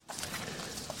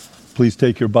Please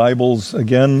take your Bibles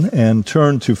again and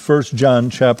turn to 1 John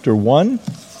chapter 1.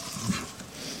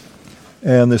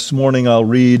 And this morning I'll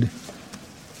read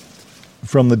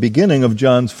from the beginning of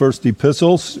John's first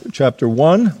epistle, chapter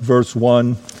 1, verse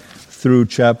 1, through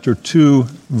chapter 2,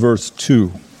 verse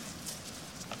 2.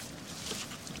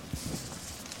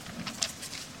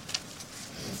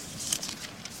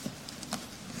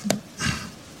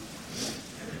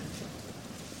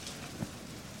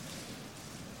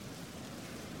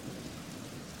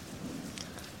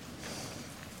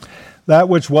 That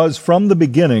which was from the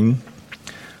beginning,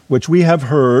 which we have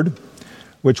heard,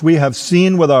 which we have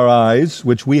seen with our eyes,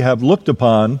 which we have looked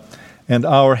upon, and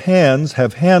our hands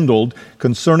have handled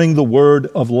concerning the word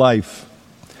of life.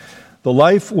 The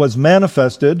life was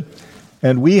manifested,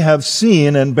 and we have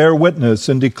seen and bear witness,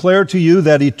 and declare to you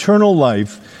that eternal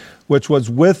life, which was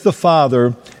with the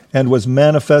Father and was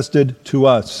manifested to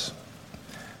us.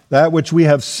 That which we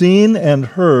have seen and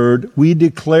heard, we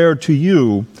declare to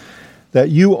you, that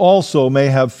you also may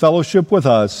have fellowship with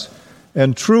us,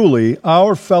 and truly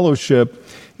our fellowship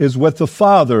is with the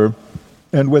Father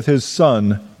and with His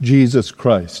Son, Jesus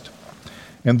Christ.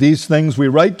 And these things we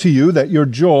write to you, that your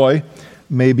joy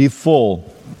may be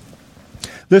full.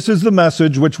 This is the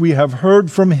message which we have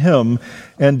heard from Him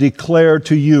and declare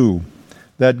to you,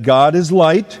 that God is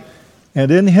light,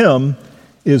 and in Him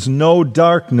is no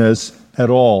darkness at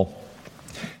all.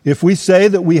 If we say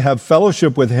that we have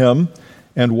fellowship with Him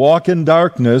and walk in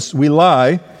darkness, we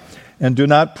lie and do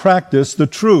not practice the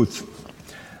truth.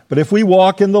 But if we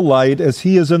walk in the light as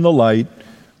He is in the light,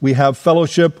 we have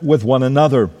fellowship with one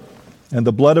another. And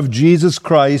the blood of Jesus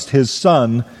Christ, His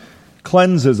Son,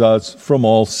 cleanses us from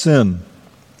all sin.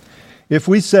 If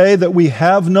we say that we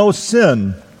have no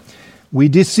sin, we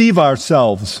deceive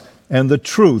ourselves, and the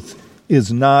truth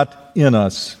is not in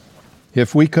us.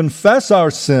 If we confess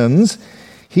our sins,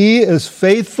 He is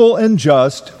faithful and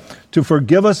just to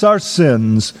forgive us our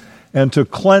sins and to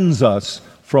cleanse us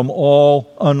from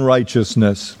all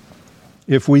unrighteousness.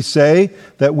 If we say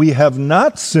that we have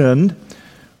not sinned,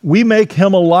 we make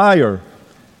Him a liar,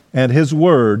 and His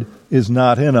word is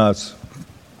not in us.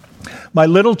 My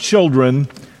little children,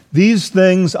 these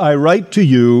things I write to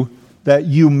you, that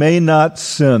you may not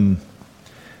sin.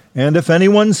 And if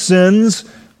anyone sins,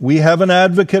 we have an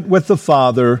advocate with the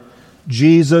Father,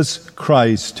 Jesus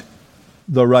Christ,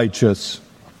 the righteous.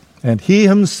 And He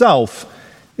Himself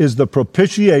is the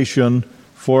propitiation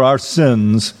for our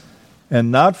sins,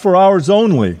 and not for ours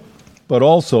only, but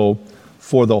also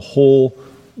for the whole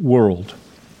world.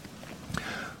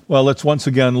 Well, let's once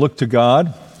again look to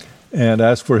God and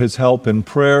ask for His help in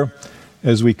prayer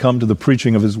as we come to the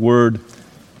preaching of His Word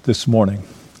this morning.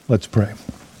 Let's pray.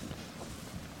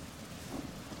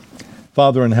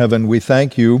 Father in heaven, we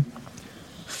thank you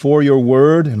for your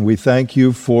word, and we thank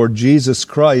you for Jesus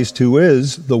Christ, who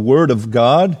is the Word of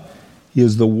God. He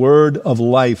is the Word of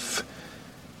life,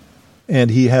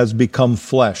 and He has become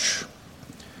flesh.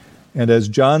 And as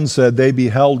John said, they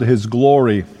beheld His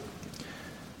glory.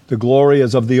 The glory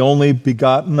as of the only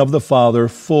begotten of the Father,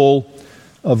 full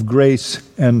of grace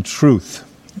and truth.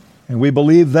 And we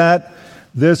believe that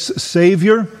this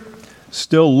Savior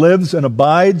still lives and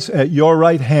abides at your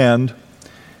right hand,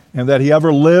 and that He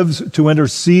ever lives to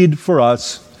intercede for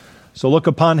us. So look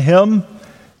upon Him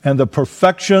and the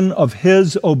perfection of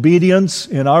His obedience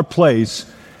in our place,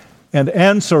 and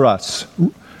answer us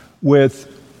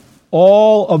with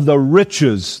all of the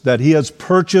riches that He has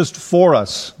purchased for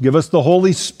us. Give us the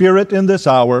Holy Spirit in this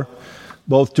hour,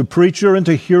 both to preacher and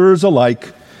to hearers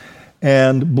alike,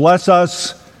 and bless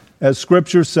us, as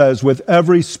Scripture says, with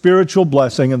every spiritual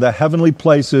blessing in the heavenly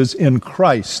places in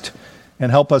Christ, and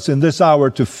help us in this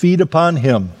hour to feed upon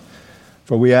Him.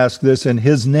 For we ask this in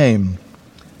His name.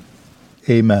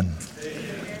 Amen.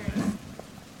 Amen.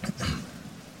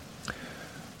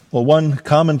 Well, one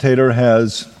commentator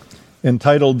has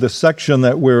entitled the section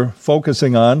that we're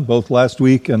focusing on, both last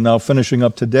week and now finishing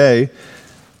up today,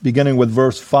 beginning with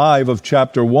verse 5 of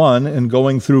chapter 1 and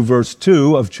going through verse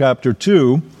 2 of chapter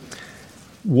 2,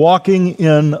 Walking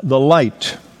in the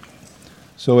Light.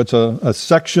 So it's a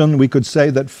section, we could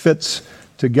say, that fits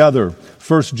together.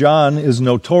 1 John is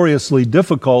notoriously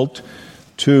difficult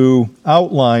to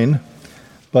outline,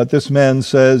 but this man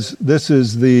says this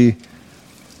is the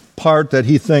part that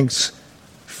he thinks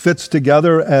fits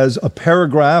together as a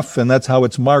paragraph, and that's how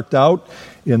it's marked out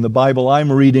in the Bible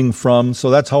I'm reading from.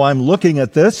 So that's how I'm looking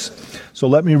at this. So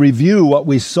let me review what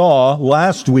we saw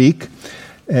last week.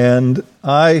 And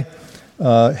I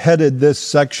headed this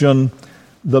section,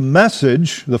 the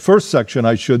message, the first section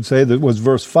I should say, that was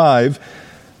verse 5,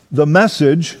 the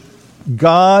message,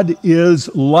 God is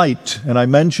light. And I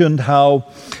mentioned how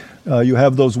You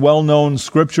have those well-known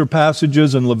scripture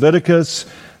passages in Leviticus,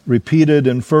 repeated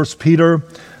in 1 Peter,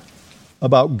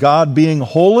 about God being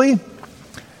holy,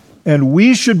 and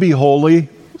we should be holy,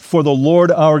 for the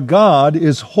Lord our God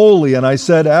is holy. And I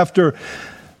said, after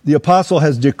the apostle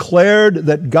has declared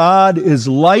that God is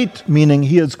light, meaning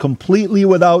he is completely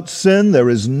without sin, there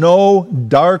is no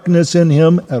darkness in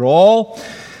him at all,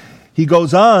 he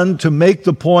goes on to make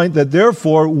the point that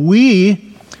therefore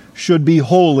we should be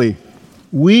holy.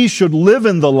 We should live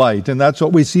in the light, and that's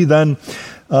what we see then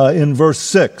in verse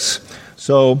 6.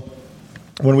 So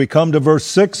when we come to verse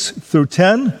 6 through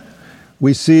 10,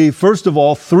 we see, first of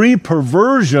all, three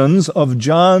perversions of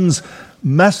John's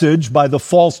message by the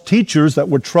false teachers that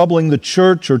were troubling the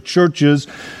church or churches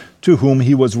to whom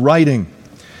he was writing.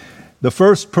 The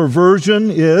first perversion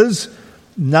is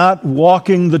not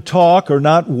walking the talk or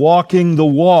not walking the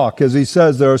walk. As he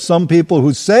says, there are some people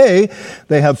who say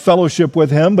they have fellowship with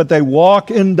him, but they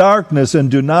walk in darkness and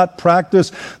do not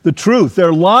practice the truth.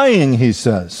 They're lying, he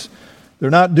says. They're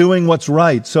not doing what's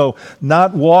right. So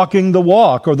not walking the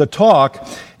walk or the talk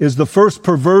is the first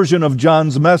perversion of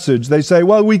John's message. They say,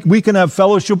 well, we can have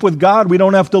fellowship with God. We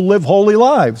don't have to live holy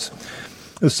lives.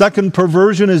 The second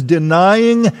perversion is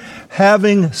denying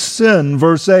having sin.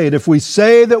 Verse 8, if we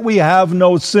say that we have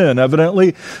no sin,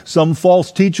 evidently some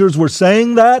false teachers were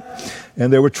saying that,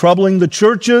 and they were troubling the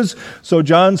churches. So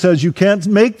John says you can't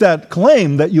make that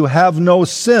claim that you have no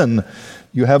sin.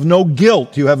 You have no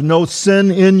guilt. You have no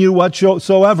sin in you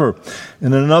whatsoever.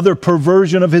 And another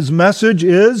perversion of his message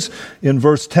is, in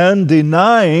verse 10,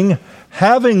 denying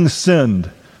having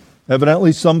sinned.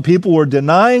 Evidently, some people were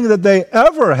denying that they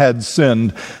ever had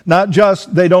sinned. Not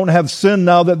just they don't have sin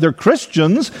now that they're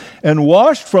Christians and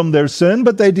washed from their sin,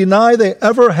 but they deny they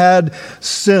ever had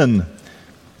sin.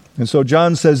 And so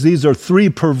John says these are three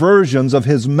perversions of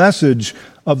his message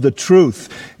of the truth.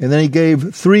 And then he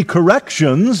gave three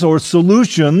corrections or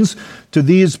solutions to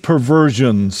these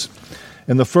perversions.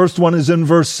 And the first one is in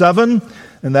verse 7,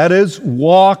 and that is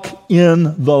walk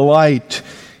in the light.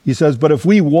 He says, but if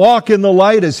we walk in the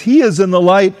light as he is in the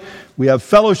light, we have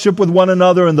fellowship with one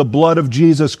another, and the blood of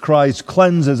Jesus Christ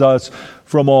cleanses us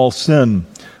from all sin.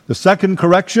 The second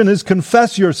correction is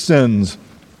confess your sins.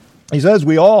 He says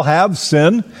we all have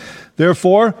sin.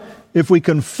 Therefore, if we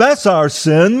confess our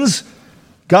sins,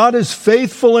 God is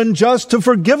faithful and just to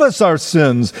forgive us our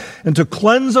sins and to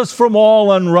cleanse us from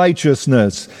all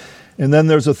unrighteousness. And then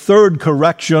there's a third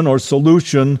correction or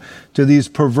solution to these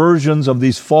perversions of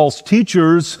these false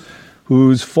teachers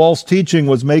whose false teaching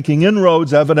was making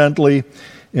inroads, evidently,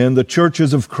 in the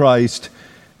churches of Christ.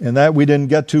 And that we didn't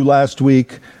get to last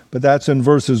week, but that's in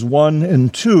verses 1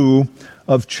 and 2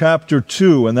 of chapter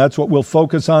 2. And that's what we'll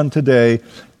focus on today.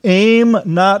 Aim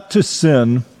not to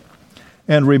sin,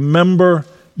 and remember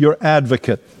your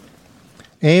advocate.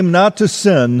 Aim not to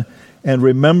sin, and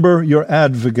remember your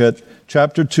advocate.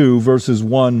 Chapter 2, verses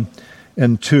 1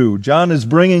 and 2. John is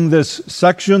bringing this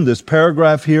section, this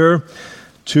paragraph here,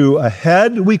 to a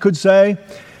head, we could say,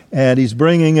 and he's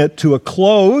bringing it to a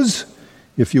close,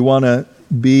 if you want to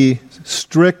be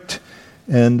strict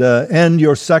and end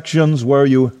your sections where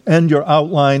you end your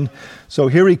outline. So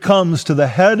here he comes to the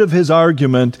head of his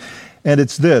argument, and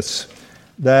it's this,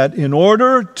 that in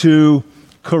order to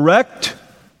correct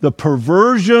the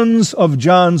perversions of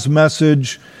John's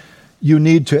message, you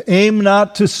need to aim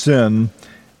not to sin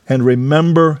and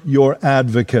remember your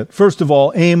advocate. First of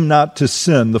all, aim not to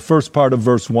sin, the first part of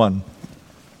verse 1.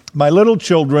 My little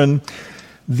children,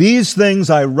 these things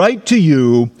I write to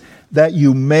you that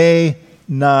you may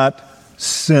not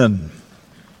sin.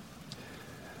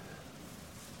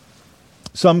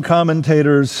 Some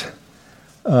commentators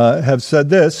have said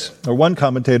this, or one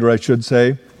commentator, I should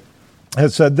say,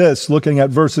 has said this, looking at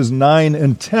verses 9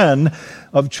 and 10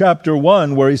 of chapter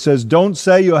 1, where he says, don't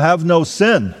say you have no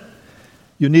sin.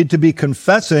 You need to be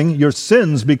confessing your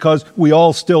sins because we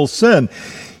all still sin.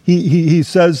 He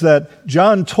says that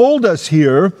John told us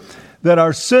here that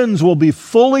our sins will be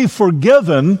fully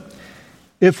forgiven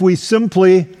if we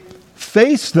simply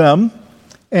face them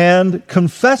and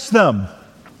confess them.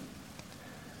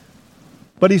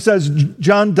 But he says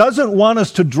John doesn't want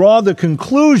us to draw the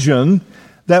conclusion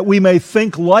that we may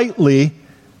think lightly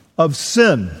of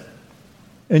sin.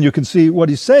 And you can see what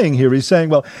he's saying here. He's saying,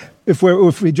 well,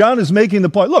 John is making the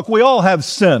point, look, we all have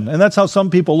sin. And that's how some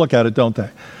people look at it, don't they?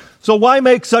 So why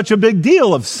make such a big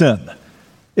deal of sin?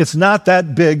 It's not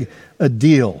that big a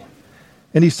deal.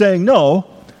 And he's saying, no,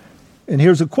 and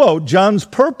here's a quote, John's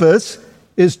purpose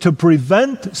is to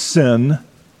prevent sin,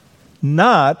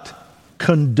 not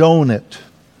condone it.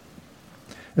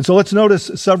 And so let's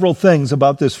notice several things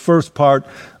about this first part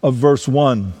of verse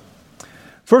 1.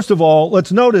 First of all,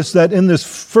 let's notice that in this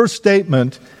first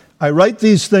statement, I write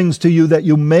these things to you that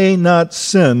you may not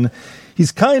sin.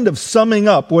 He's kind of summing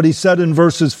up what he said in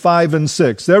verses 5 and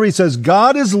 6. There he says,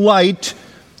 God is light,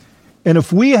 and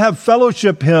if we have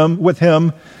fellowship with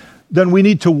him, then we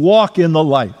need to walk in the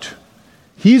light.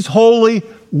 He's holy.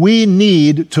 We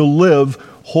need to live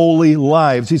holy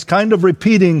lives. He's kind of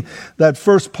repeating that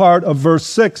first part of verse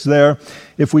 6 there.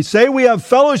 If we say we have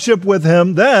fellowship with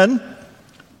him, then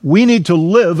we need to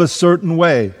live a certain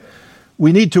way.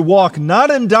 We need to walk not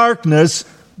in darkness,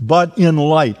 but in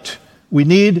light. We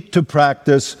need to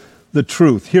practice the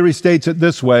truth. Here he states it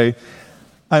this way,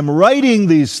 I'm writing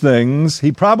these things.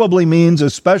 He probably means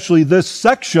especially this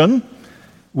section.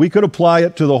 We could apply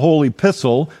it to the whole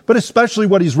epistle, but especially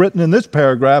what he's written in this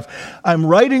paragraph. I'm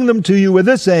writing them to you with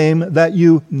this aim, that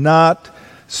you not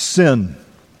sin.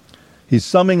 He's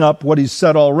summing up what he's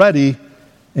said already,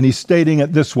 and he's stating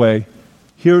it this way.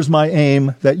 Here's my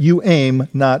aim, that you aim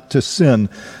not to sin.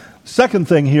 Second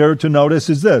thing here to notice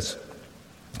is this.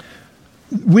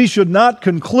 We should not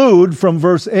conclude from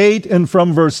verse 8 and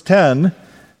from verse 10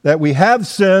 that we have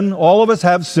sin, all of us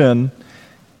have sin,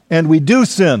 and we do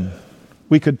sin.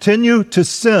 We continue to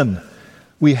sin.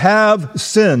 We have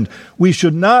sinned. We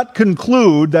should not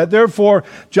conclude that, therefore,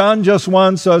 John just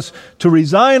wants us to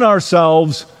resign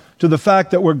ourselves to the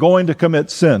fact that we're going to commit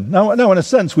sin. Now, in a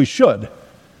sense, we should,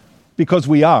 because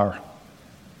we are.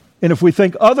 And if we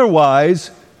think otherwise,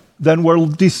 then we're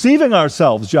deceiving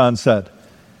ourselves, John said.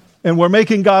 And we're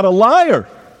making God a liar.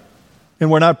 And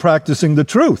we're not practicing the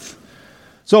truth.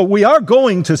 So we are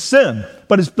going to sin.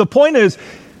 But the point is,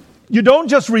 you don't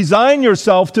just resign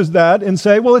yourself to that and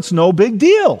say, well, it's no big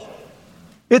deal.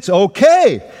 It's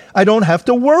okay. I don't have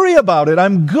to worry about it.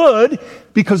 I'm good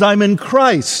because I'm in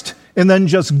Christ. And then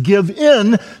just give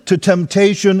in to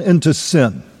temptation and to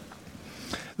sin.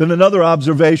 Then another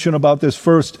observation about this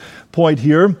first point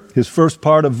here, his first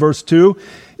part of verse 2,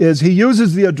 is he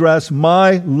uses the address,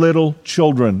 my little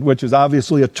children, which is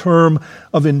obviously a term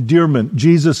of endearment.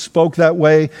 Jesus spoke that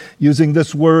way, using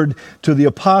this word to the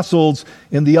apostles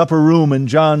in the upper room in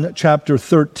John chapter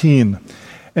 13.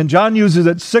 And John uses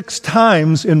it 6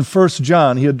 times in 1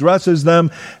 John. He addresses them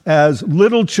as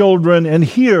little children, and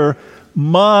here,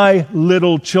 my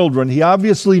little children. He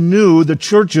obviously knew the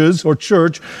churches or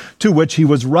church to which he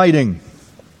was writing.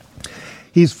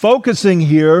 He's focusing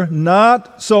here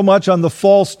not so much on the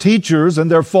false teachers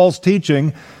and their false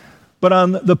teaching, but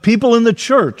on the people in the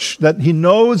church that he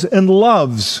knows and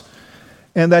loves,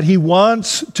 and that he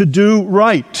wants to do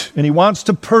right, and he wants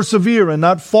to persevere and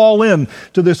not fall in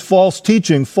to this false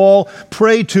teaching, fall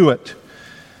prey to it.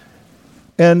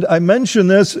 And I mention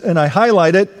this and I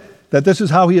highlight it, that this is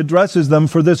how he addresses them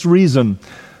for this reason.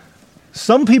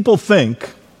 Some people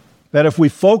think that if we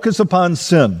focus upon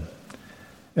sin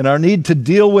and our need to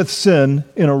deal with sin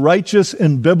in a righteous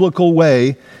and biblical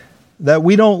way, that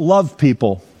we don't love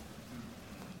people.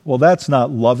 Well, that's not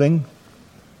loving.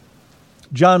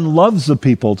 John loves the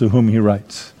people to whom he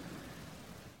writes.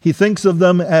 He thinks of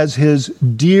them as his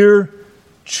dear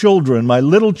children, my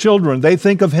little children. They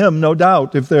think of him, no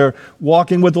doubt, if they're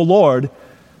walking with the Lord,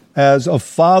 as a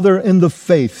father in the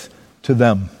faith to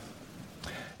them.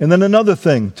 And then another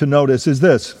thing to notice is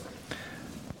this.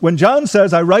 When John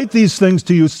says, I write these things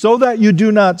to you so that you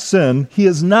do not sin, he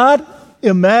is not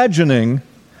imagining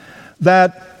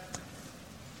that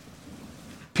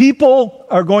people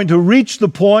are going to reach the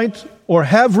point or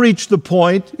have reached the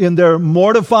point in their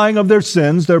mortifying of their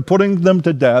sins, they're putting them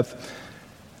to death,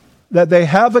 that they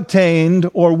have attained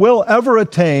or will ever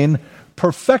attain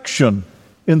perfection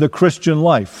in the Christian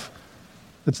life.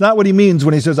 That's not what he means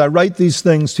when he says, I write these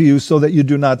things to you so that you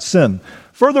do not sin.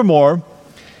 Furthermore,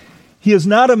 he is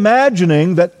not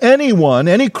imagining that anyone,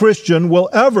 any Christian, will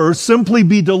ever simply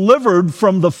be delivered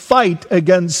from the fight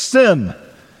against sin.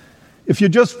 If you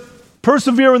just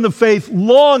persevere in the faith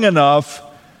long enough,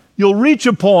 you'll reach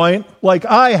a point, like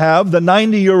I have, the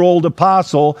 90-year-old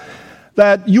apostle,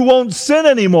 that you won't sin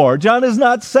anymore. John is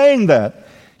not saying that.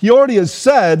 He already has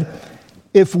said,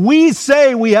 if we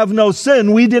say we have no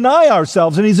sin, we deny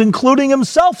ourselves. And he's including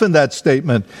himself in that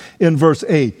statement in verse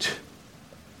 8.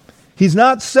 He's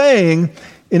not saying,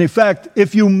 in effect,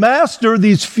 if you master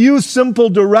these few simple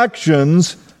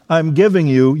directions I'm giving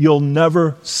you, you'll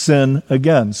never sin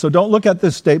again. So don't look at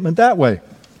this statement that way.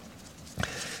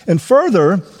 And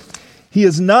further, he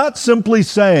is not simply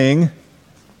saying,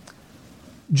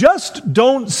 just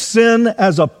don't sin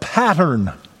as a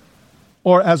pattern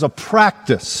or as a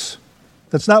practice.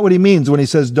 That's not what he means when he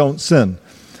says don't sin.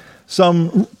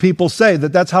 Some people say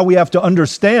that that's how we have to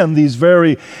understand these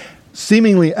very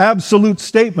seemingly absolute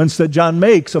statements that John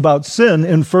makes about sin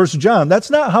in 1 John. That's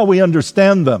not how we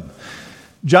understand them.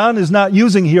 John is not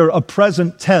using here a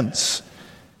present tense.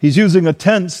 He's using a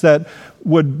tense that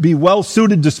would be well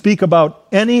suited to speak about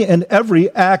any and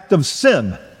every act of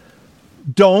sin.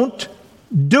 Don't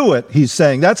do it, he's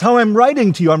saying. That's how I'm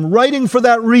writing to you. I'm writing for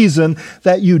that reason,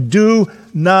 that you do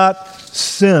not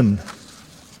sin.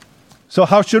 So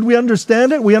how should we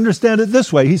understand it? We understand it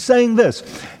this way. He's saying this: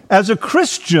 as a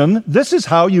Christian, this is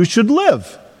how you should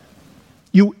live.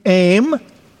 You aim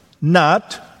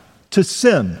not to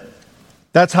sin.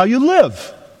 That's how you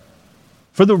live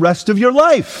for the rest of your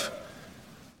life.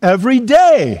 Every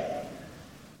day.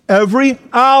 Every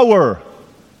hour.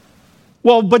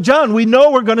 Well, but John, we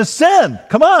know we're going to sin.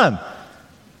 Come on.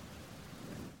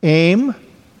 Aim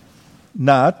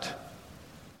not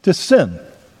to sin.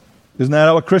 Isn't that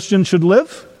how a Christian should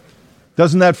live?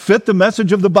 Doesn't that fit the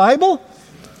message of the Bible?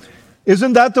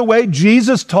 Isn't that the way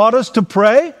Jesus taught us to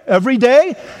pray every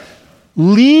day?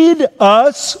 Lead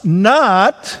us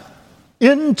not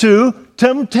into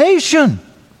temptation.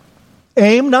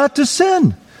 Aim not to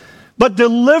sin, but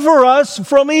deliver us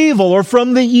from evil, or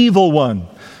from the evil one.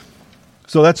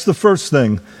 So that's the first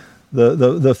thing.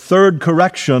 The third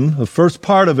correction, the first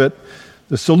part of it,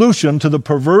 the solution to the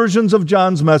perversions of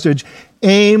John's message: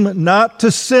 aim not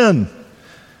to sin.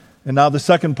 And now the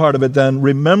second part of it then: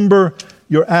 remember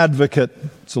your advocate.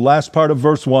 It's the last part of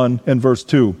verse 1 and verse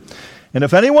 2. And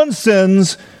if anyone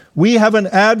sins, we have an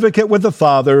advocate with the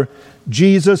Father,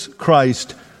 Jesus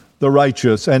Christ the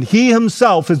righteous. And he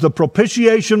himself is the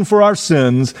propitiation for our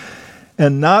sins,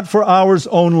 and not for ours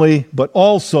only, but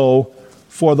also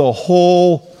for the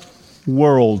whole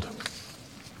world.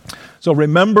 So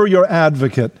remember your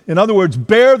advocate. In other words,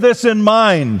 bear this in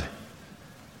mind.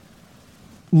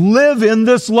 Live in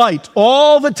this light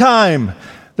all the time,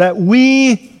 that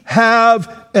we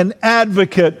have an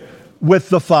advocate with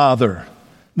the Father.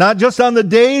 Not just on the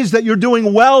days that you're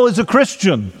doing well as a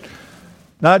Christian.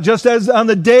 Not just as on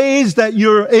the days that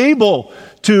you're able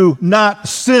to not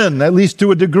sin, at least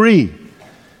to a degree.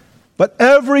 But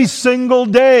every single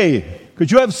day.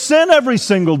 Because you have sin every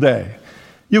single day.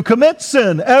 You commit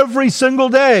sin every single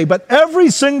day. But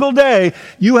every single day,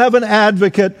 you have an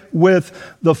advocate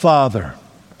with the Father.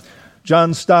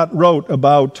 John Stott wrote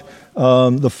about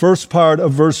the first part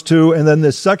of verse 2 and then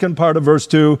the second part of verse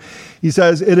 2. He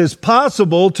says, it is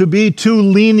possible to be too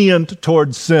lenient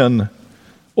towards sin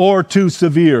or too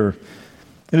severe.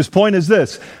 And his point is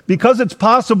this: because it's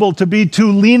possible to be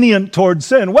too lenient towards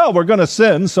sin, well, we're going to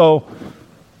sin, so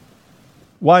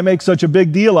why make such a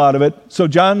big deal out of it? So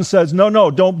John says, no,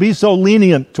 don't be so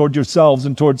lenient toward yourselves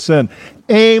and towards sin.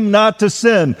 Aim not to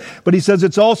sin. But he says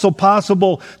it's also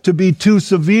possible to be too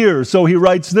severe. So he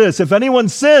writes this: if anyone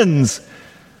sins,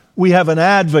 we have an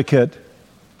advocate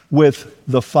with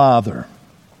the Father.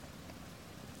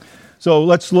 So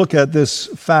let's look at this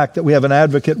fact that we have an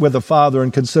advocate with the Father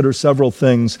and consider several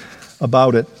things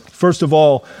about it. First of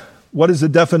all, what is the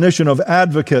definition of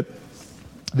advocate?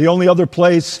 The only other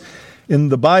place in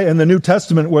the New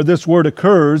Testament where this word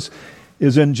occurs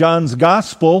is in John's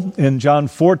Gospel, in John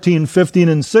 14, 15,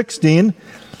 and 16,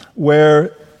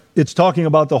 where it's talking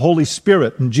about the Holy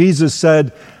Spirit. And Jesus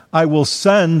said, I will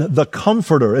send the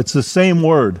Comforter. It's the same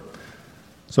word.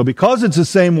 So because it's the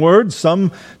same word,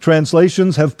 some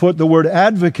translations have put the word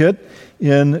advocate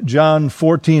in John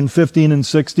 14, 15, and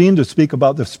 16 to speak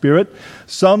about the Spirit.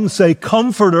 Some say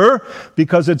comforter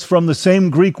because it's from the same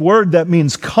Greek word that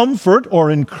means comfort or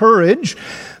encourage.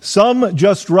 Some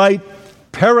just write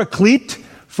paraclete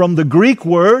from the Greek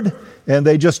word, and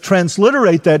they just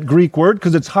transliterate that Greek word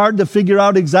because it's hard to figure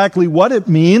out exactly what it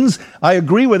means. I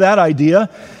agree with that idea.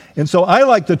 And so I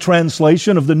like the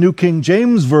translation of the New King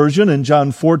James Version in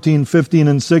John 14, 15,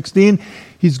 and 16.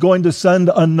 He's going to send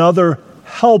another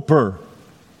helper.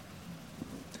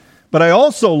 But I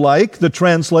also like the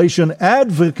translation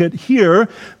advocate here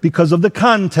because of the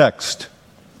context.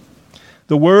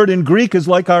 The word in Greek is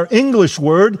like our English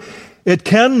word. It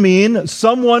can mean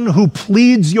someone who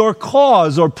pleads your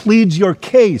cause or pleads your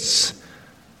case,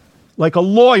 like a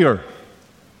lawyer.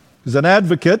 Because an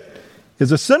advocate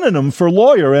is a synonym for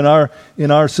lawyer in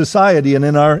our society and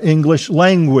in our English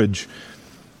language.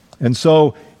 And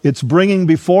so it's bringing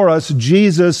before us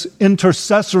Jesus'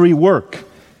 intercessory work,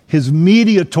 his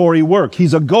mediatory work.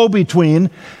 He's a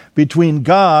go-between between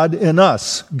God and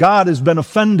us. God has been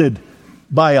offended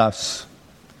by us.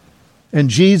 And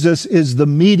Jesus is the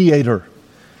mediator.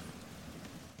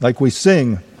 Like we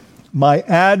sing, my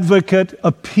advocate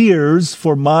appears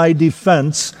for my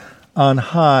defense on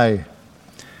high.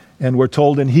 And we're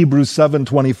told in Hebrews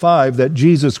 7:25 that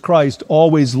Jesus Christ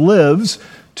always lives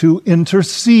to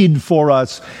intercede for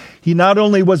us. He not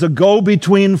only was a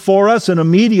go-between for us and a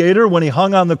mediator when he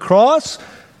hung on the cross,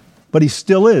 but he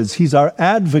still is. He's our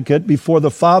advocate before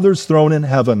the Father's throne in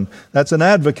heaven. That's an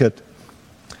advocate.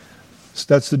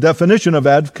 That's the definition of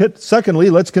advocate. Secondly,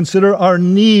 let's consider our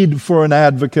need for an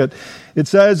advocate. It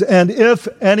says, and if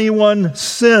anyone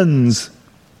sins.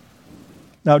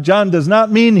 Now, John does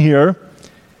not mean here,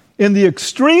 in the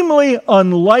extremely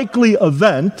unlikely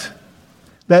event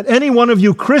that any one of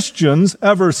you Christians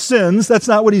ever sins. That's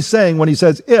not what he's saying when he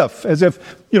says if, as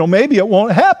if, maybe it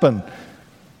won't happen.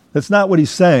 That's not what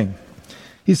he's saying.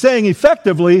 He's saying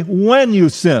effectively when you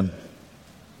sin.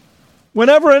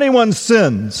 Whenever anyone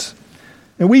sins.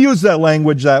 And we use that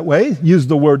language that way, use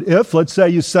the word if. Let's say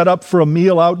you set up for a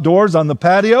meal outdoors on the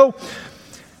patio.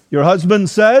 Your husband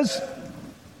says,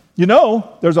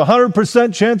 there's a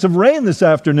 100% chance of rain this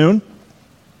afternoon.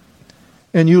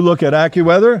 And you look at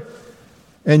AccuWeather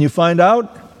and you find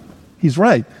out he's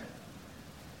right.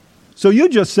 So you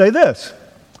just say this,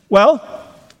 well,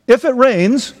 if it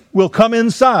rains, we'll come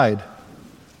inside.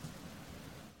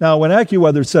 Now, when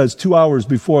AccuWeather says 2 hours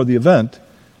before the event,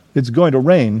 it's going to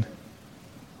rain,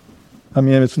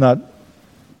 it's not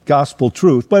gospel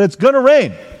truth, but it's going to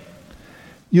rain.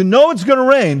 You know it's going to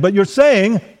rain, but you're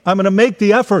saying, I'm going to make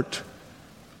the effort.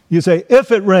 You say,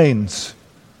 if it rains.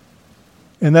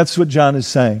 And that's what John is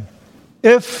saying.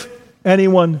 If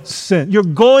anyone sins. You're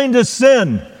going to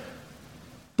sin.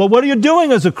 But what are you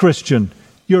doing as a Christian?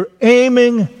 You're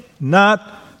aiming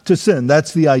not to sin.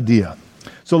 That's the idea.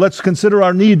 So let's consider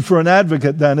our need for an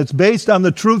advocate then. It's based on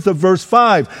the truth of verse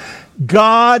 5.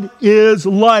 God is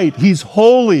light. He's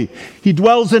holy. He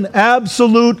dwells in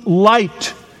absolute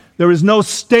light. There is no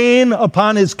stain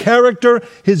upon his character,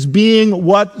 his being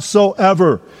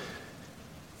whatsoever.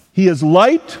 He is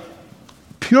light,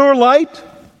 pure light.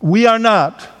 We are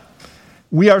not.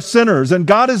 We are sinners, and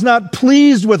God is not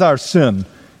pleased with our sin.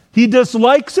 He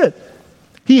dislikes it.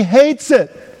 He hates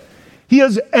it. He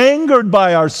is angered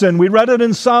by our sin. We read it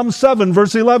in Psalm 7,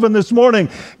 verse 11 this morning.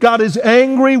 God is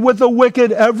angry with the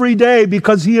wicked every day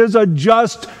because he is a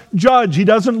just judge. He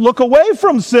doesn't look away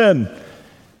from sin.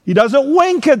 He doesn't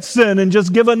wink at sin and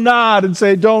just give a nod and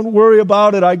say, don't worry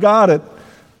about it, I got it.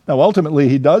 Now, ultimately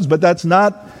he does, but that's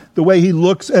not the way he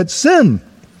looks at sin.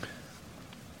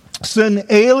 Sin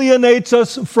alienates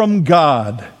us from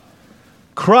God.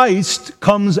 Christ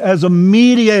comes as a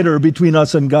mediator between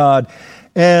us and God.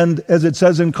 And as it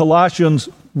says in Colossians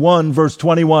 1, verse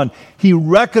 21, he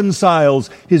reconciles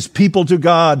his people to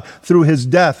God through his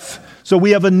death. So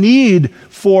we have a need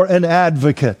for an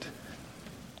advocate.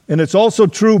 And it's also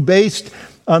true based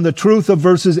on the truth of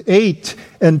verses 8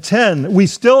 and 10. We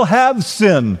still have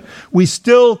sin. We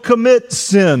still commit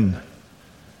sin.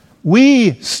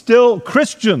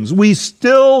 Christians, we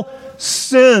still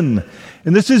sin.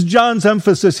 And this is John's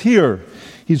emphasis here.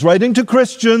 He's writing to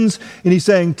Christians, and he's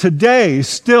saying, today,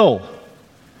 still,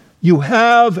 you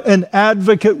have an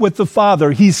advocate with the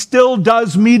Father. He still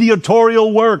does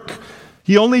mediatorial work.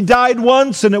 He only died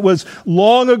once, and it was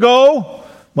long ago,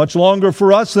 much longer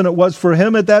for us than it was for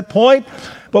him at that point.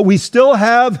 But we still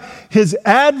have his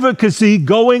advocacy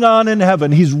going on in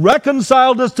heaven. He's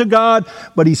reconciled us to God,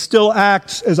 but he still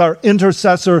acts as our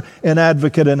intercessor and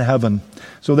advocate in heaven.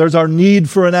 So there's our need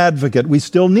for an advocate. We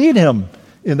still need him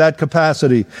in that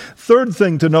capacity. Third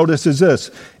thing to notice is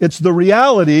this. It's the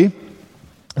reality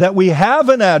that we have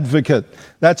an advocate.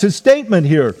 That's his statement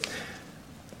here.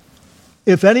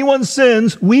 If anyone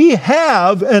sins, we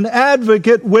have an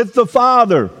advocate with the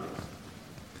Father.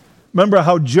 Remember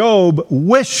how Job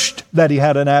wished that he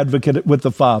had an advocate with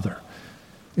the Father.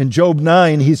 In Job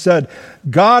 9, he said,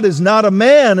 God is not a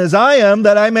man as I am,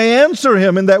 that I may answer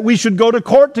him, and that we should go to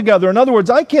court together. In other words,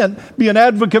 I can't be an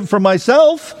advocate for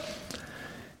myself.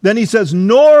 Then he says,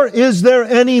 nor is there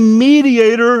any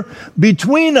mediator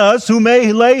between us who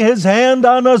may lay his hand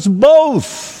on us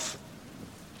both.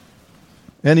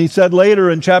 And he said later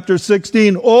in chapter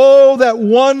 16, oh, that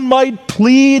one might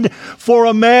plead for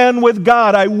a man with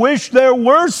God. I wish there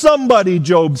were somebody,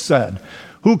 Job said,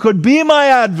 who could be my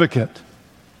advocate,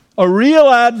 a real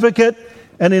advocate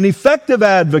and an effective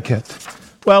advocate.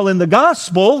 Well, in the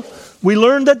gospel, we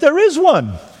learned that there is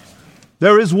one.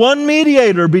 There is one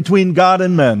mediator between God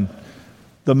and men,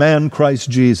 the man Christ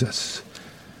Jesus.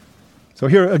 So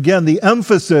here again, the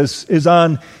emphasis is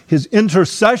on his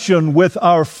intercession with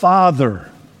our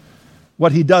Father,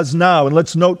 what he does now. And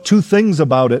let's note two things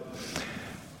about it.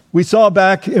 We saw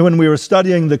back when we were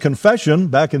studying the confession,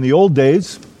 back in the old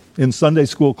days, in Sunday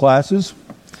school classes,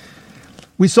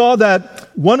 we saw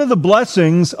that one of the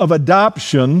blessings of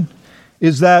adoption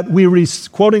is that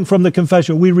quoting from the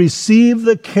confession, we receive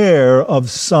the care of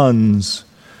sons.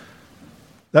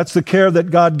 That's the care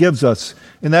that God gives us.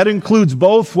 And that includes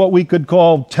both what we could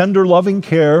call tender, loving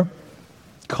care,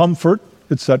 comfort,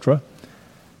 etc.,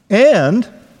 and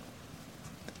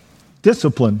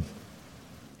discipline.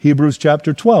 Hebrews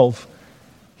chapter 12.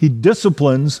 He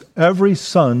disciplines every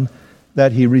son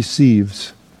that he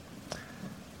receives.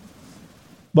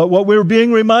 But what we're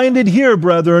being reminded here,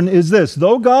 brethren, is this.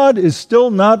 Though God is still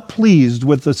not pleased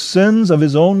with the sins of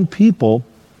his own people,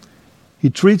 he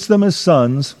treats them as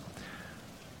sons.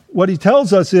 What he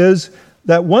tells us is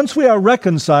that once we are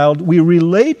reconciled, we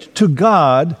relate to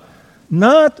God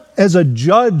not as a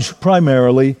judge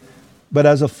primarily, but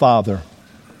as a father.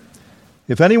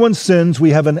 If anyone sins,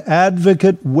 we have an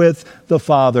advocate with the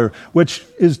Father, which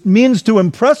means to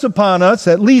impress upon us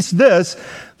at least this,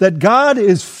 that God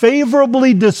is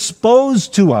favorably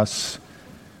disposed to us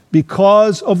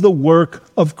because of the work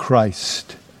of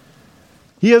Christ.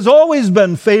 He has always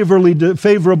been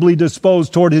favorably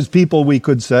disposed toward his people, we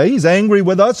could say. He's angry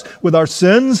with us, with our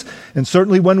sins, and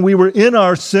certainly when we were in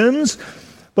our sins.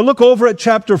 But look over at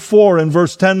chapter 4 and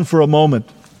verse 10 for a moment.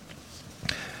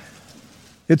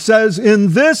 It says,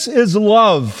 "In this is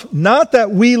love, not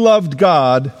that we loved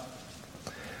God,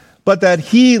 but that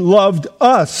he loved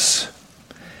us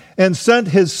and sent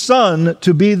his Son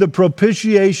to be the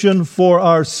propitiation for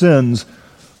our sins."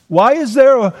 Why is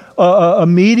there a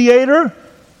mediator?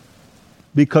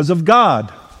 Because of God.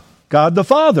 God the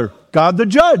Father. God the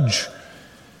Judge.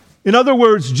 In other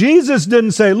words, Jesus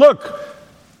didn't say, "Look,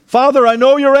 Father, I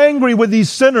know you're angry with these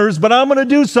sinners, but I'm going to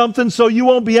do something so you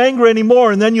won't be angry anymore,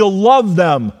 and then you'll love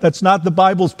them." That's not the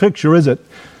Bible's picture, is it?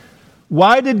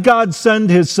 Why did God send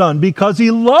his Son? Because he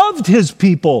loved his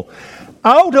people.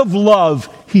 Out of love,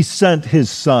 he sent his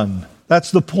Son.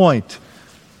 That's the point.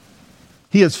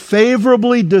 He is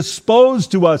favorably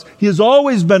disposed to us. He has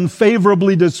always been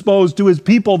favorably disposed to his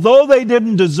people, though they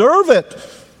didn't deserve it.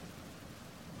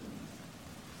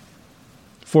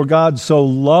 For God so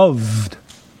loved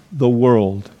the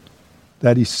world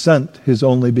that he sent his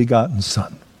only begotten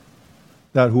Son,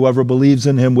 that whoever believes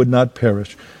in him would not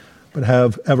perish, but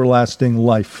have everlasting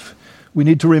life. We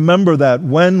need to remember that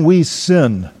when we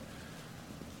sin,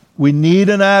 we need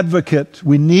an advocate.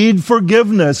 We need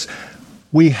forgiveness.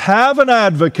 We have an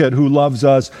advocate who loves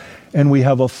us, and we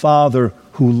have a Father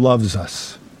who loves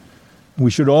us.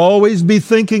 We should always be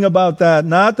thinking about that,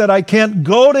 not that I can't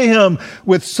go to him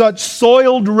with such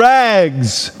soiled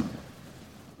rags.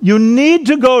 You need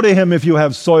to go to him if you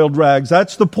have soiled rags.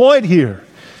 That's the point here.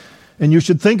 And you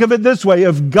should think of it this way.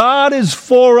 If God is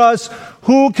for us,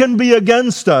 who can be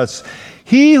against us?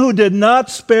 He who did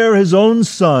not spare his own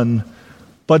Son,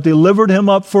 but delivered him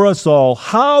up for us all,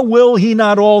 how will he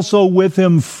not also with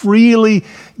him freely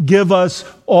give us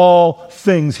all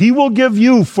things? He will give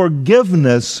you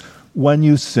forgiveness when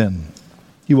you sin.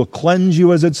 He will cleanse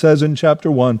you, as it says in chapter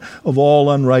 1, of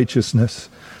all unrighteousness.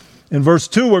 In verse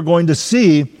 2, we're going to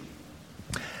see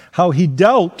how he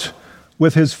dealt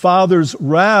with his Father's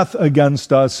wrath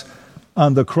against us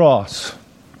on the cross.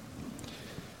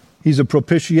 He's a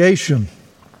propitiation.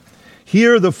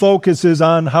 Here the focus is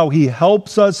on how he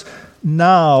helps us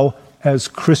now as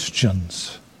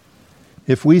Christians.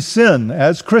 If we sin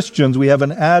as Christians, we have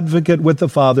an advocate with the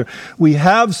Father. We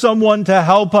have someone to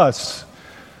help us.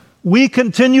 We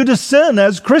continue to sin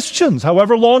as Christians,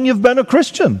 however long you've been a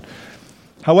Christian.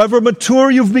 However mature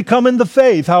you've become in the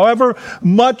faith, however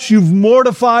much you've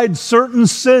mortified certain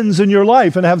sins in your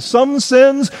life, and have some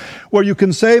sins where you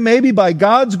can say, maybe by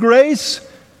God's grace,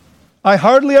 I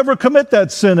hardly ever commit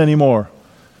that sin anymore.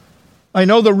 I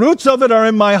know the roots of it are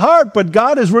in my heart, but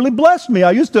God has really blessed me.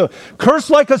 I used to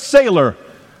curse like a sailor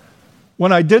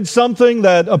when I did something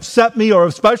that upset me, or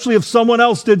especially if someone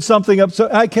else did something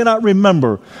upset. I cannot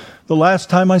remember the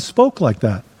last time I spoke like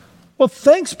that. Well,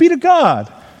 thanks be to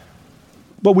God.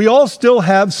 But we all still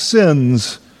have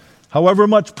sins, however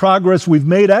much progress we've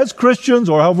made as Christians,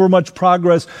 or however much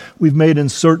progress we've made in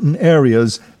certain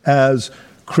areas as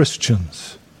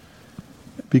Christians.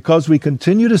 Because we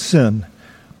continue to sin,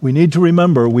 we need to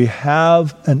remember we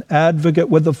have an advocate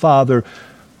with the Father.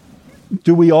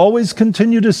 Do we always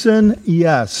continue to sin?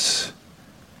 Yes.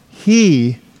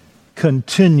 He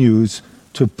continues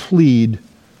to plead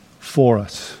for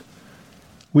us.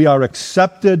 We are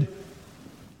accepted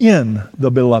in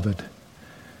the Beloved.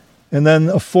 And then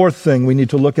a fourth thing we need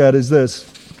to look at is this,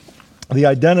 the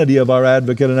identity of our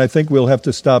advocate, and I think we'll have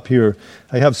to stop here.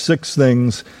 I have 6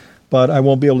 things, but I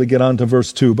won't be able to get on to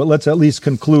verse 2. But let's at least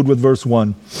conclude with verse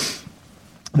 1.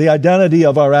 The identity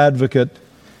of our advocate,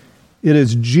 it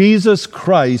is Jesus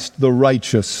Christ the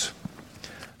righteous.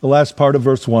 The last part of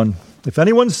verse 1. If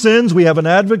anyone sins, we have an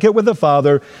advocate with the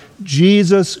Father,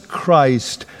 Jesus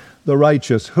Christ the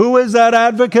righteous. Who is that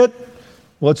advocate?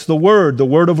 Well, it's the Word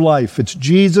of life. It's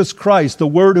Jesus Christ, the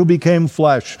Word who became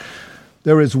flesh.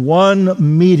 There is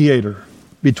one mediator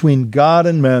between God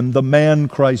and men, the man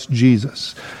Christ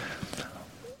Jesus.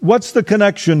 What's the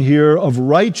connection here of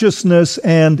righteousness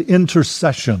and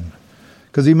intercession?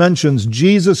 Because he mentions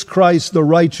Jesus Christ the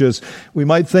righteous. We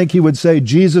might think he would say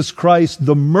Jesus Christ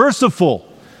the merciful,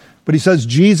 but he says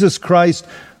Jesus Christ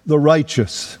the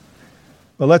righteous.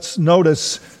 Well, let's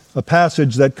notice a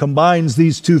passage that combines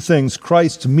these two things,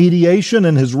 Christ's mediation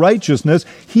and his righteousness.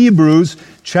 Hebrews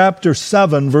chapter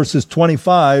 7, verses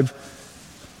 25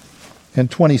 and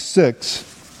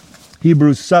 26.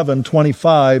 Hebrews 7,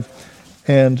 25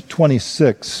 and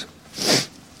 26.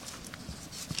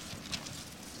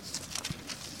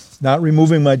 Not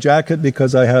removing my jacket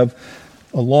because I have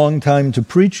a long time to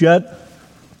preach yet,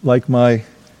 like my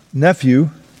nephew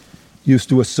used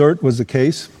to assert was the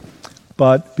case,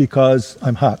 but because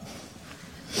I'm hot.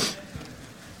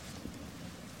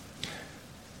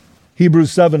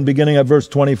 Hebrews 7, beginning at verse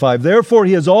 25. Therefore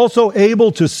he is also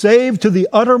able to save to the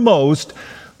uttermost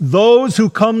those who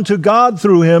come to God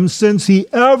through him, since he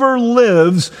ever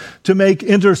lives to make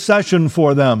intercession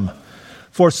for them.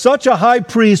 For such a high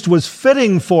priest was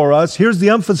fitting for us. Here's the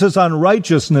emphasis on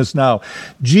righteousness now.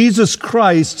 Jesus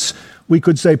Christ's, we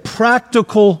could say,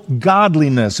 practical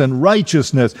godliness and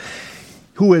righteousness,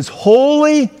 who is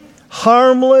holy,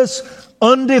 harmless,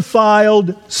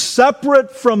 undefiled,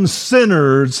 separate from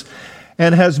sinners,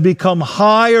 and has become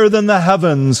higher than the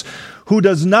heavens, who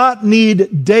does not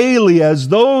need daily, as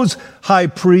those high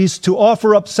priests, to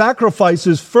offer up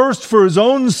sacrifices first for his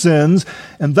own sins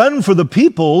and then for the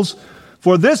people's.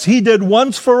 For this he did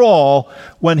once for all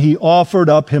when he offered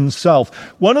up himself.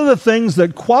 One of the things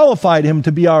that qualified him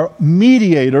to be our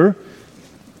mediator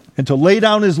and to lay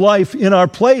down his life in our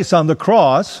place on the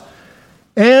cross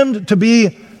and to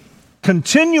be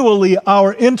continually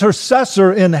our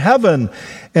intercessor in heaven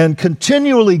and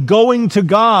continually going to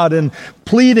God and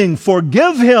pleading,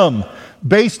 forgive him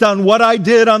based on what I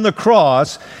did on the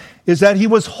cross, is that he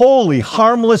was holy,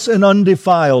 harmless, and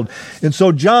undefiled. And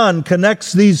so John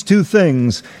connects these two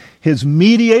things, his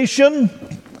mediation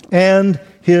and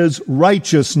his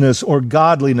righteousness or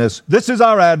godliness. This is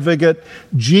our advocate,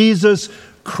 Jesus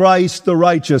Christ the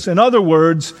righteous. In other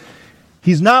words,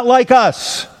 he's not like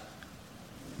us.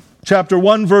 Chapter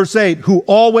 1, verse 8, who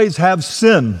always have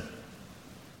sin.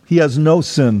 He has no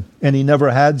sin, and he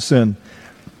never had sin.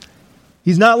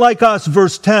 He's not like us,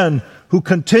 verse 10, who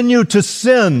continue to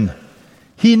sin.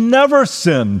 He never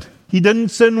sinned. He didn't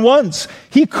sin once.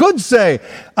 He could say,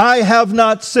 I have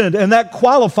not sinned. And that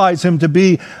qualifies him to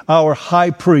be our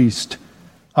high priest,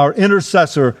 our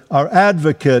intercessor, our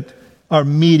advocate, our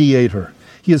mediator.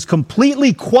 He is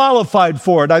completely qualified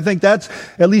for it. I think that's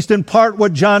at least in part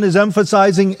what John is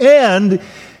emphasizing. And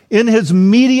in his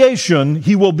mediation,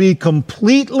 he will be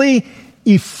completely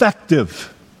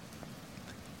effective.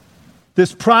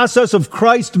 This process of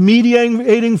Christ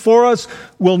mediating for us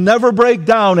will never break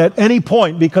down at any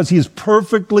point because he is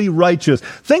perfectly righteous.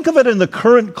 Think of it in the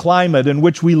current climate in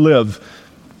which we live.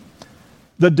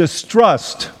 The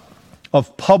distrust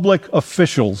of public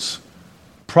officials,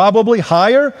 probably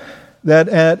higher than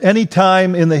at any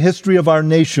time in the history of our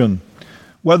nation,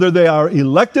 whether they are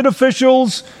elected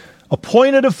officials,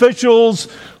 appointed officials,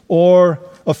 or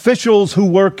officials who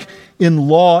work in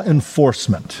law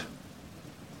enforcement.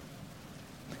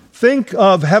 Think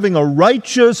of having a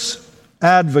righteous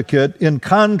advocate in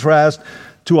contrast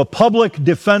to a public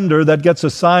defender that gets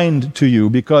assigned to you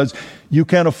because you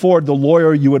can't afford the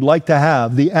lawyer you would like to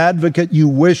have, the advocate you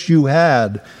wish you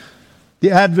had,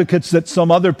 the advocates that some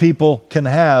other people can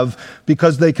have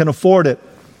because they can afford it.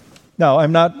 Now,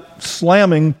 I'm not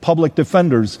slamming public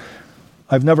defenders.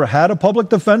 I've never had a public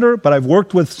defender, but I've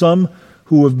worked with some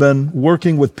who have been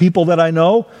working with people that I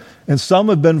know, and some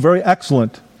have been very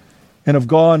excellent and have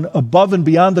gone above and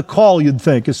beyond the call, you'd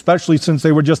think, especially since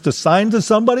they were just assigned to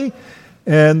somebody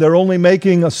and they're only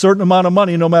making a certain amount of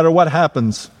money no matter what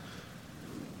happens.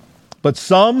 But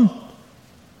some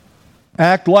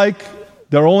act like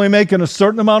they're only making a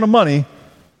certain amount of money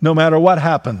no matter what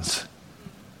happens.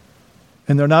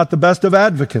 And they're not the best of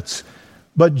advocates.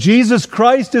 But Jesus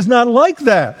Christ is not like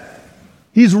that.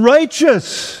 He's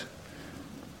righteous.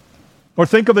 Or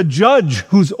think of a judge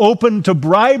who's open to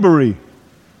bribery.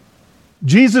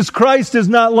 Jesus Christ is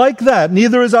not like that.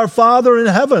 Neither is our Father in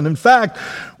heaven. In fact,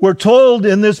 we're told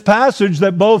in this passage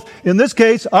that both, in this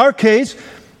case, our case,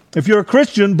 if you're a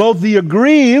Christian, both the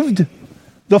aggrieved,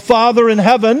 the Father in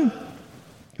heaven,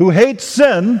 who hates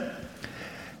sin,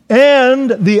 and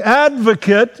the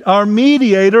advocate, our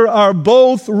mediator, are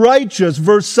both righteous.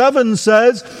 Verse 7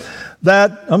 says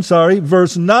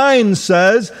verse 9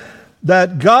 says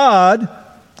that God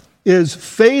is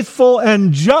faithful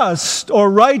and just or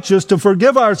righteous to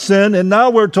forgive our sin, and now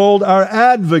we're told our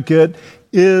advocate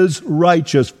is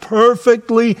righteous,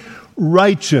 perfectly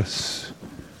righteous.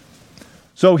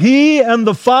 So he and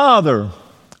the Father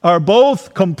are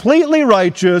both completely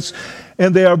righteous,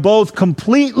 and they are both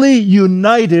completely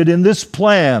united in this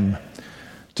plan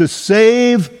to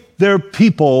save their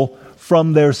people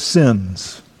from their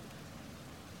sins.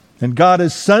 And God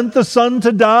has sent the Son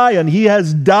to die, and He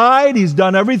has died. He's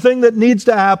done everything that needs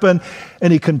to happen,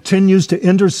 and He continues to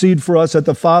intercede for us at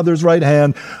the Father's right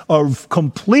hand, a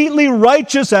completely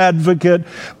righteous advocate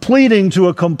pleading to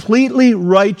a completely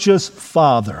righteous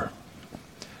Father.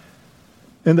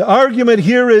 And the argument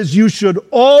here is you should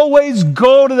always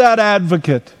go to that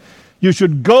advocate. You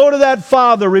should go to that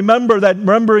Father,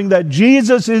 remembering that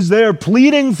Jesus is there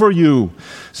pleading for you,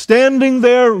 standing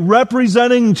there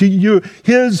representing to you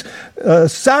His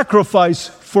sacrifice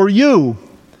for you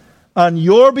on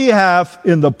your behalf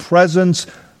in the presence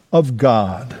of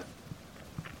God.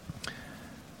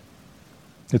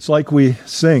 It's like we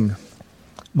sing,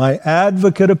 "My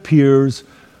advocate appears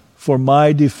for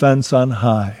my defense on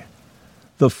high.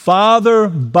 The Father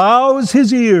bows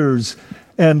His ears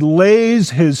and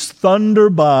lays His thunder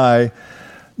by.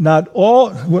 Not all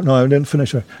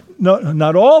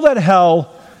that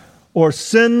hell or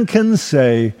sin can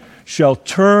say shall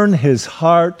turn His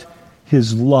heart,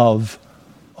 His love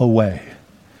away."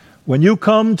 When you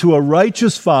come to a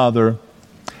righteous Father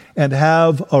and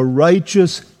have a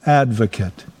righteous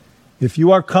advocate, if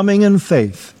you are coming in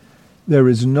faith, there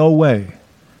is no way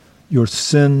your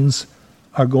sins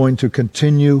are going to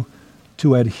continue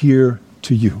to adhere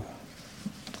to you.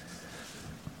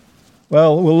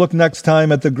 Well, we'll look next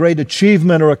time at the great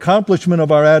achievement or accomplishment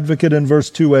of our advocate in verse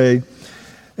 2a,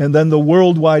 and then the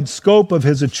worldwide scope of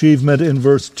his achievement in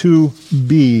verse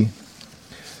 2b.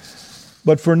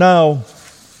 But for now,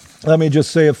 let me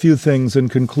just say a few things in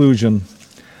conclusion.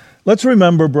 Let's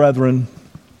remember, brethren,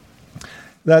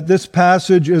 that this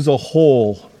passage is a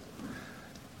whole.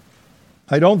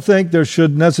 I don't think there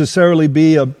should necessarily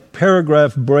be a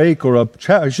paragraph break or a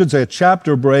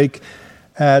chapter break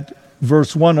at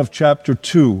verse 1 of chapter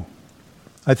 2.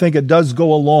 I think it does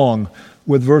go along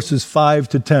with verses 5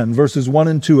 to 10. Verses 1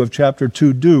 and 2 of chapter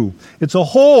 2 do. It's a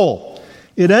whole.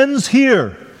 It ends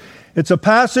here. It's a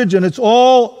passage and it's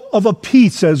all of a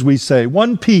piece, as we say.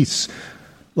 One piece,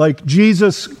 like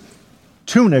Jesus'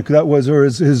 tunic that was, or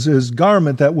his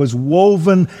garment that was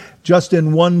woven just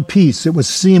in one piece. It was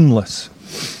seamless.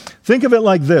 Think of it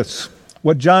like this,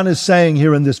 what John is saying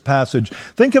here in this passage.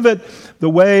 Think of it the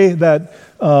way that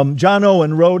John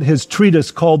Owen wrote his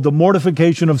treatise called The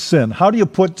Mortification of Sin. How do you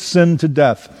put sin to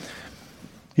death?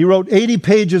 He wrote 80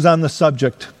 pages on the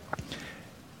subject.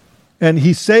 And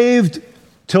he saved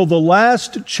till the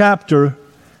last chapter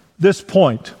this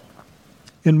point.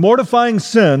 In mortifying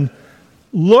sin,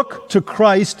 look to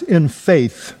Christ in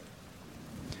faith.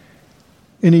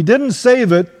 And he didn't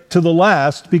save it to the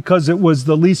last because it was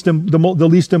the least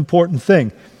important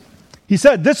thing. He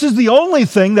said, this is the only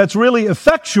thing that's really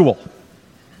effectual.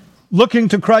 Looking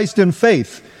to Christ in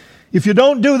faith. If you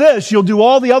don't do this, you'll do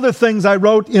all the other things I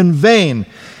wrote in vain.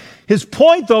 His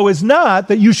point, though, is not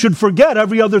that you should forget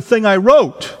every other thing I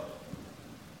wrote.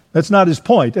 That's not his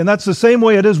point. And that's the same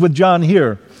way it is with John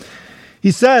here.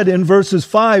 He said in verses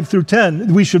 5 through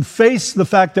 10, we should face the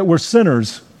fact that we're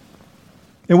sinners.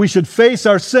 And we should face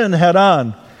our sin head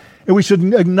on. And we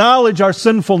should acknowledge our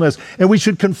sinfulness. And we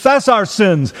should confess our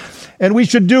sins. And we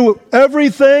should do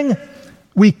everything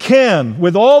we can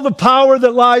with all the power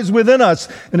that lies within us,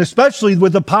 and especially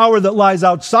with the power that lies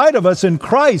outside of us in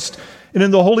Christ and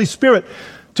in the Holy Spirit,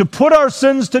 to put our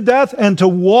sins to death and to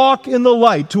walk in the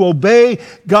light, to obey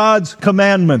God's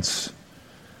commandments.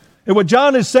 And what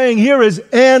John is saying here is,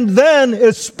 and then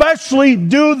especially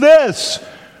do this.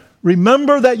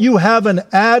 Remember that you have an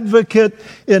advocate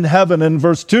in heaven. In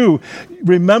verse 2,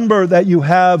 remember that you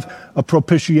have a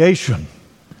propitiation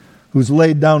who's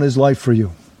laid down his life for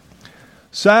you.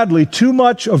 Sadly, too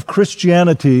much of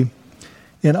Christianity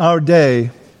in our day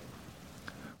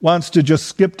wants to just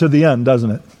skip to the end,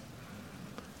 doesn't it?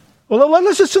 Well,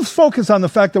 let's just focus on the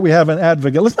fact that we have an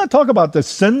advocate. Let's not talk about the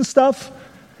sin stuff.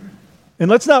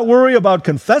 And let's not worry about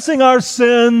confessing our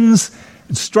sins,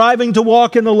 and striving to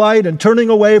walk in the light, and turning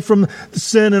away from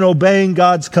sin and obeying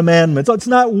God's commandments. Let's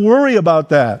not worry about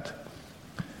that.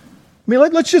 I mean,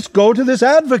 let's just go to this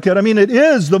advocate. I mean, it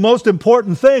is the most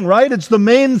important thing, right? It's the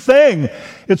main thing.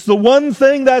 It's the one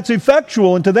thing that's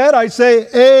effectual. And to that I say,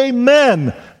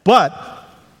 amen. But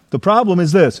the problem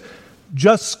is this.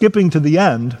 Just skipping to the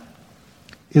end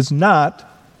is not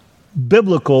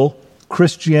biblical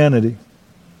Christianity.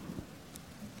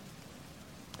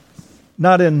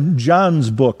 Not in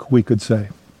John's book, we could say.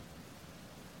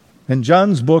 And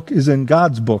John's book is in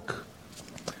God's book.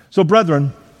 So,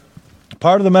 brethren,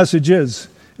 part of the message is,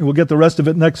 and we'll get the rest of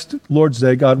it next Lord's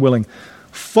Day, God willing,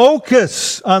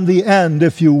 focus on the end,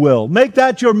 if you will. Make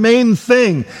that your main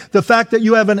thing, the fact that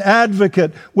you have an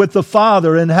advocate with the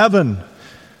Father in heaven.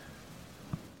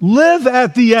 Live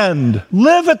at the end.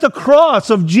 Live at the cross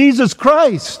of Jesus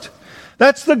Christ.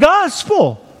 That's the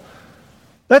gospel.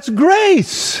 That's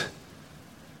grace.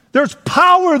 There's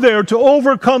power there to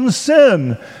overcome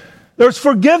sin. There's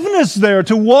forgiveness there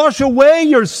to wash away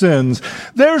your sins.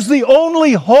 There's the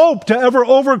only hope to ever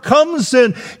overcome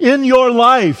sin in your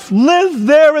life. Live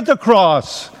there at the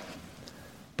cross.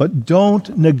 But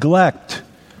don't neglect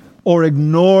or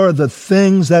ignore the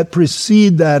things that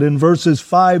precede that in verses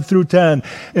 5 through 10.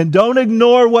 And don't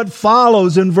ignore what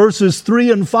follows in verses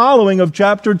 3 and following of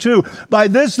chapter 2. By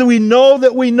this we know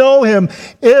that we know Him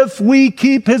if we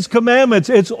keep His commandments.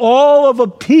 It's all of a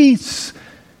piece.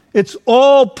 It's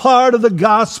all part of the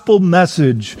gospel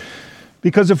message.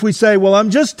 Because if we say, well, I'm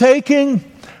just taking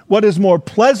what is more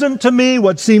pleasant to me,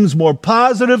 what seems more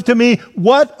positive to me,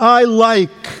 what I like.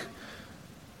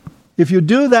 If you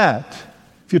do that,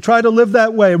 if you try to live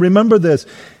that way, remember this.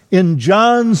 In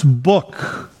John's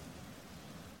book,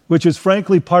 which is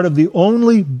frankly part of the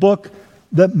only book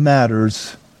that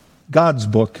matters, God's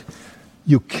book,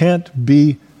 you can't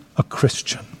be a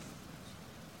Christian.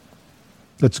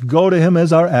 Let's go to Him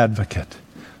as our advocate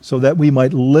so that we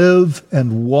might live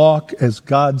and walk as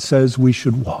God says we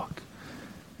should walk.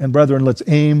 And brethren, let's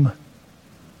aim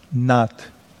not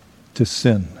to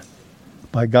sin.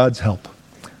 By God's help,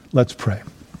 let's pray.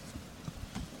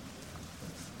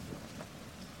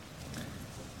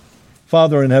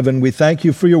 Father in heaven, we thank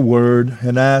You for Your word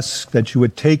and ask that You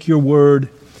would take Your word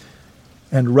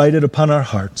and write it upon our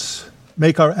hearts.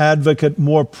 Make our advocate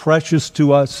more precious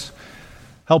to us.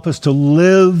 Help us to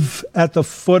live at the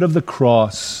foot of the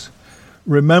cross,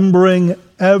 remembering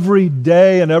every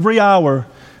day and every hour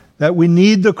that we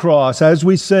need the cross. As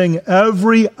we sing,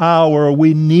 every hour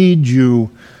we need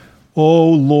You, O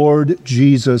Lord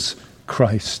Jesus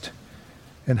Christ.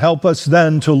 And help us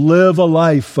then to live a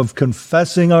life of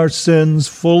confessing our sins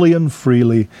fully and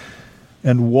freely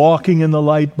and walking in the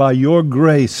light by Your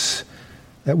grace,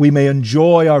 that we may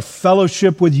enjoy our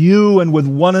fellowship with You and with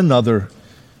one another,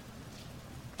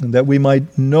 and that we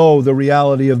might know the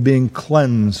reality of being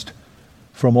cleansed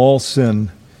from all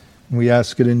sin. And we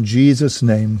ask it in Jesus'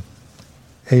 name.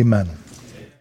 Amen.